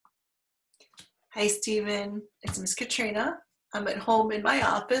Hi, Stephen. It's Miss Kitrina. I'm at home in my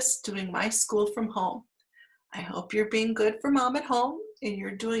office doing my school from home. I hope you're being good for mom at home and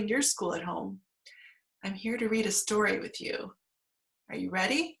you're doing your school at home. I'm here to read a story with you. Are you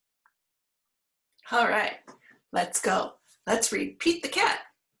ready? All right, let's go. Let's read Pete the Cat.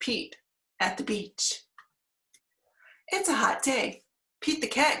 Pete at the beach. It's a hot day. Pete the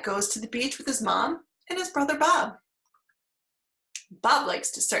Cat goes to the beach with his mom and his brother Bob. Bob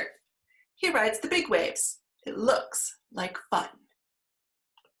likes to surf. He rides the big waves. It looks like fun.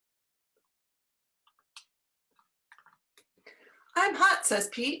 I'm hot, says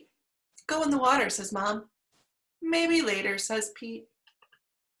Pete. Go in the water, says Mom. Maybe later, says Pete.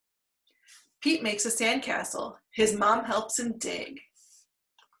 Pete makes a sandcastle. His mom helps him dig.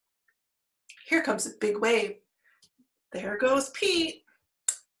 Here comes a big wave. There goes Pete.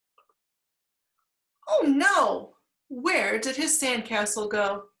 Oh no! Where did his sandcastle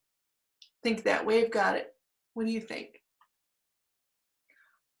go? Think that wave got it. What do you think?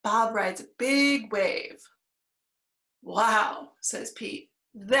 Bob rides a big wave. Wow, says Pete.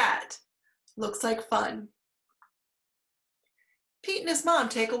 That looks like fun. Pete and his mom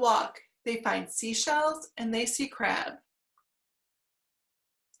take a walk. They find seashells and they see crab.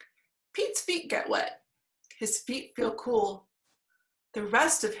 Pete's feet get wet. His feet feel cool. The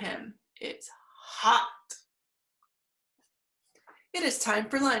rest of him is hot. It is time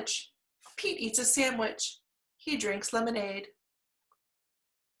for lunch. Pete eats a sandwich. He drinks lemonade.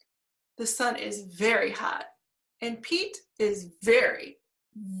 The sun is very hot, and Pete is very,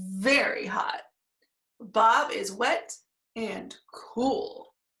 very hot. Bob is wet and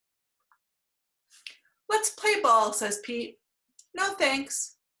cool. Let's play ball, says Pete. No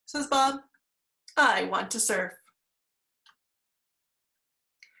thanks, says Bob. I want to surf.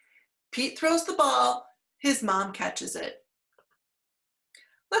 Pete throws the ball. His mom catches it.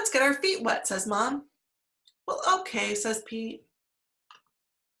 Let's get our feet wet, says Mom. Well, okay, says Pete.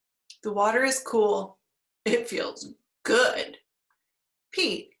 The water is cool. It feels good.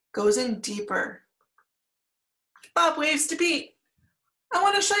 Pete goes in deeper. Bob waves to Pete. I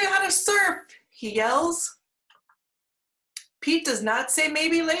want to show you how to surf, he yells. Pete does not say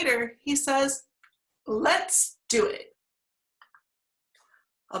maybe later. He says, let's do it.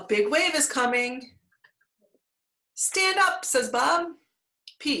 A big wave is coming. Stand up, says Bob.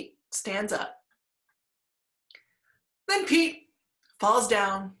 Pete stands up. Then Pete falls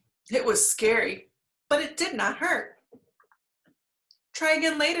down. It was scary, but it did not hurt. Try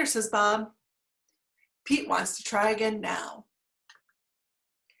again later, says Bob. Pete wants to try again now.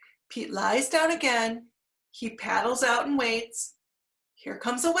 Pete lies down again. He paddles out and waits. Here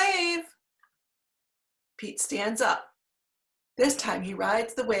comes a wave. Pete stands up. This time he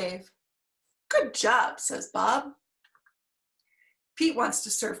rides the wave. Good job, says Bob. Pete wants to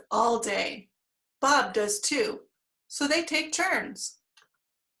surf all day. Bob does too, so they take turns.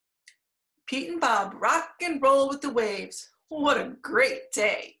 Pete and Bob rock and roll with the waves. What a great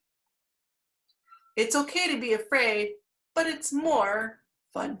day. It's okay to be afraid, but it's more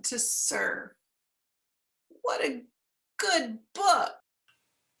fun to surf. What a good book.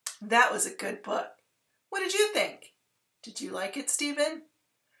 That was a good book. What did you think? Did you like it, Stephen?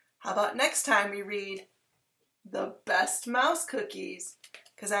 How about next time we read The Best Mouse Cookies?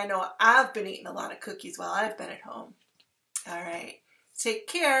 Because I know I've been eating a lot of cookies while I've been at home. All right. Take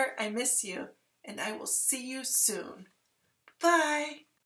care. I miss you. And I will see you soon. Bye.